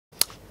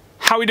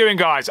How are we doing,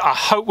 guys? I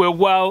hope we're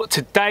well.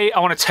 Today I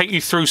want to take you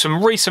through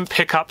some recent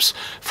pickups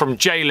from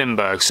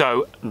J.Lindeberg,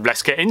 so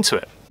let's get into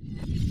it.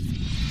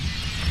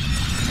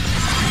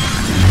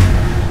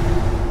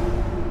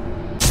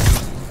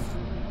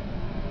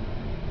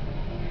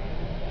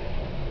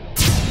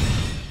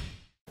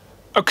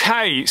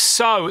 Okay,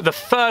 so the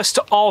first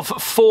of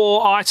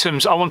 4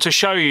 items I want to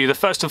show you. The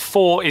first of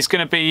 4 is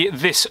going to be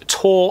this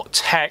Tour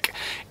Tech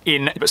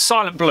in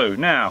silent blue.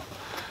 Now,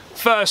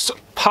 first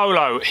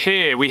Polo,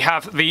 here we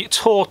have the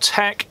Tour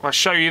Tech. I'll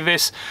show you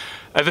this.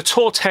 The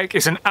Tour Tech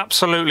is an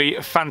absolutely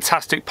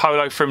fantastic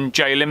polo from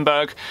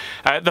J.Lindeberg.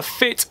 The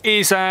fit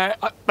is, they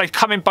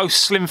come in both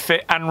slim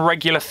fit and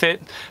regular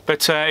fit,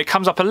 but it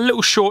comes up a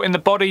little short in the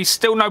body.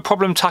 Still no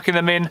problem tucking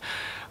them in.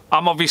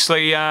 I'm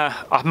obviously,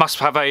 I must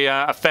have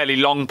a fairly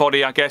long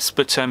body, I guess,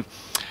 but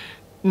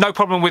no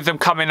problem with them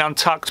coming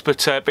untucked,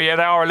 but yeah,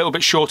 they are a little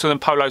bit shorter than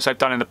polos I've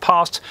done in the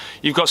past.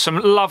 You've got some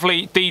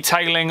lovely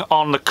detailing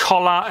on the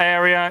collar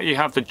area. You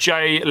have the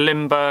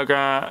J.Lindeberg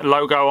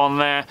logo on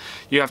there.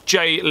 You have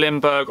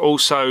J.Lindeberg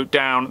also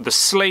down the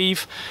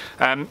sleeve.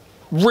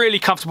 Really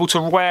comfortable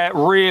to wear,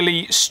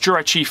 really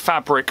stretchy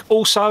fabric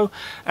also,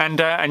 and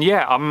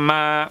yeah,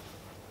 I'm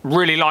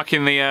really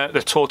liking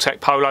the Tour Tech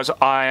polos.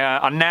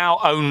 I now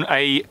own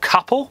a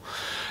couple,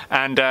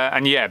 and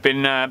yeah,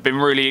 been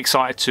really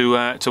excited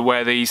to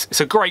wear these.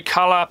 It's a great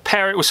colour.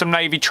 Pair it with some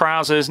navy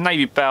trousers,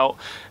 navy belt,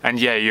 and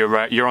yeah,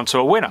 you're onto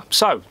a winner.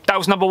 So that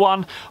was number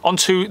 1.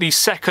 Onto the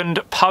second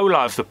polo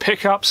of the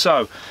pickup.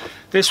 So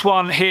this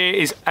one here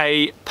is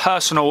a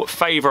personal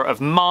favourite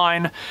of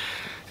mine.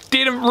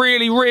 Didn't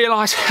really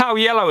realise how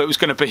yellow it was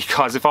going to be,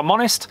 guys, if I'm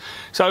honest.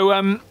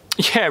 So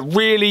yeah,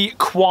 really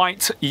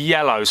quite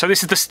yellow. So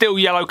this is the still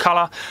yellow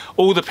colour.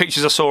 All the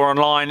pictures I saw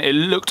online, it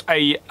looked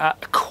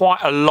quite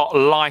a lot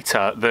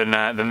lighter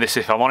than this,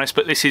 if I'm honest.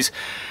 But this is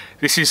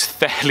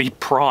fairly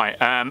bright.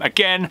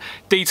 Again,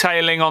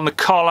 detailing on the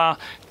collar,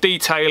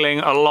 detailing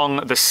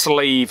along the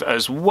sleeve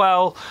as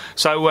well.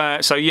 So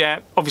so yeah,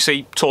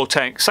 obviously Tour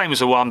Tech, same as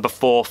the one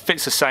before.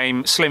 Fits the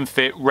same, slim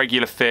fit,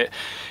 regular fit.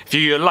 If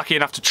you're lucky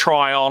enough to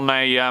try on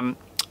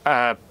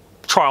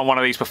one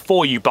of these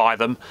before you buy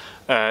them,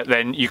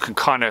 then you can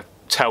kind of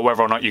tell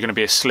whether or not you're going to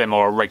be a slim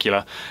or a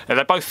regular.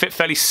 They both fit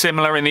fairly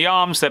similar in the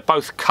arms. They're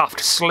both cuffed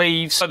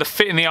sleeves, so the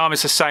fit in the arm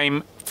is the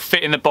same.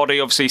 Fit in the body,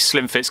 obviously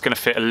slim fit's going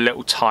to fit a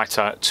little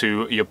tighter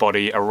to your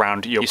body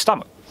around your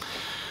stomach.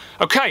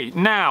 Okay,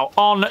 now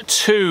on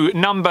to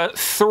number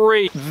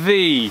 3,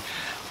 the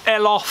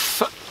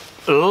Elof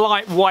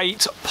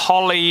lightweight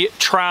poly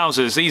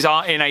trousers. These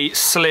are in a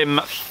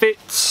slim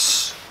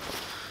fit.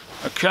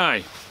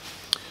 Okay,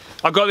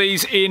 I've got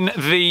these in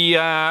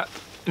the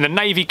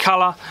navy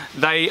colour.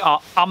 They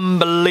are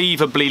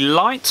unbelievably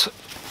light.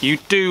 You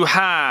do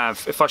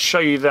have, if I show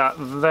you that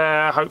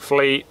there,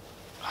 hopefully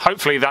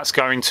that's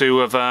going to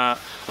have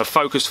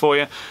focused for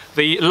you.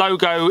 The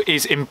logo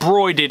is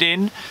embroidered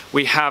in.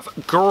 We have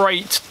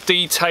great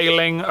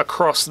detailing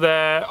across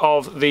there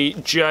of the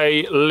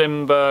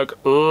J.Lindeberg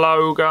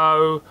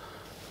logo.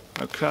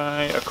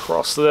 Okay,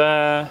 across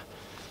there.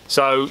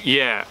 So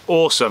yeah,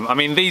 awesome. I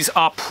mean, these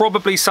are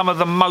probably some of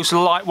the most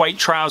lightweight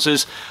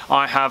trousers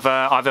I've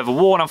ever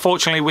worn.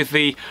 Unfortunately, with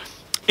the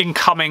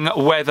incoming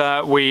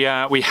weather we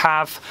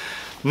have,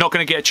 not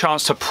going to get a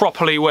chance to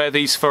properly wear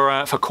these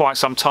for quite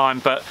some time.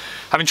 But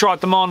having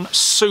tried them on,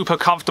 super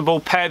comfortable.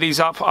 Pair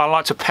these up. I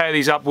like to pair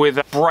these up with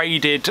a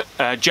braided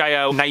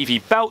JL navy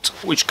belt,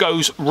 which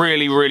goes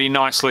really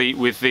nicely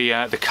with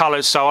the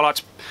colours. So I like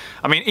to.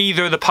 I mean,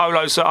 either of the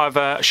polos that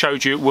I've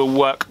showed you will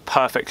work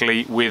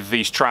perfectly with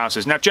these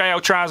trousers. Now, JL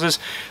trousers,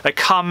 they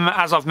come,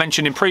 as I've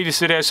mentioned in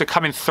previous videos, they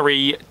come in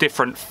 3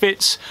 different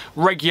fits: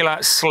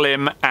 regular,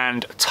 slim,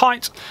 and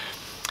tight.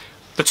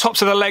 The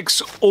tops of the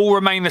legs all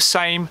remain the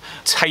same,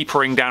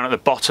 tapering down at the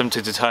bottom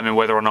to determine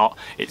whether or not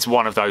it's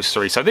one of those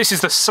 3. So this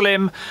is the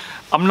slim.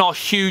 I'm not a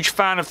huge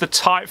fan of the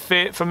tight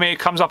fit. For me, it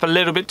comes up a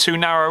little bit too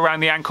narrow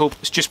around the ankle.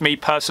 It's just me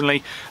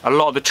personally. A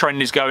lot of the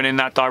trend is going in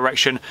that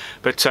direction,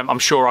 but I'm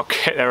sure I'll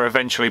get there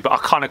eventually. But I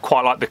kind of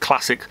quite like the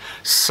classic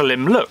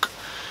slim look.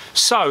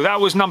 So that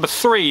was number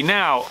 3.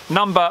 Now,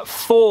 number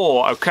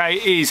 4, okay,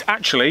 is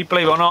actually,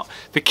 believe it or not,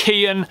 the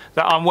Kian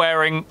that I'm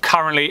wearing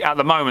currently at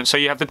the moment. So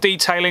you have the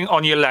detailing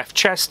on your left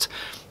chest.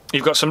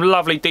 You've got some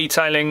lovely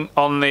detailing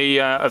on the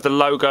of the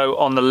logo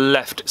on the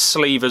left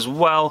sleeve as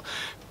well.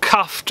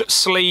 Cuffed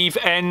sleeve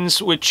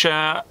ends, which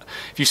if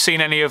you've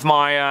seen any of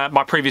my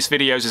my previous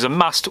videos, is a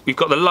must. We've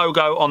got the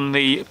logo on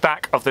the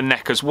back of the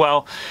neck as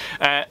well.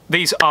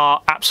 These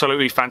are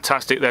absolutely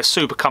fantastic. They're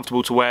super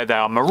comfortable to wear. They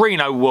are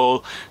merino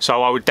wool,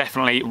 so I would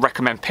definitely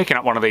recommend picking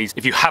up one of these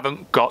if you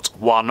haven't got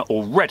one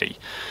already.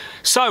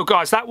 So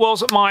guys, that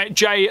was my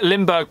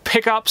J.Lindeberg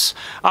pickups.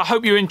 I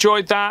hope you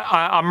enjoyed that.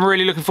 I'm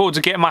really looking forward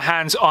to getting my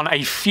hands on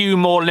a few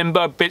more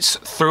Lindeberg bits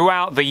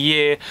throughout the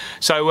year.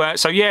 So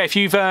so yeah, if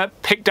you've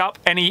picked up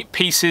any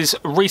pieces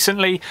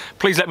recently,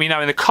 please let me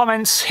know in the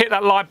comments. Hit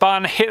that like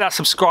button, hit that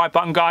subscribe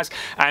button, guys,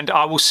 and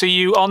I will see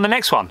you on the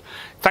next one.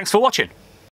 Thanks for watching.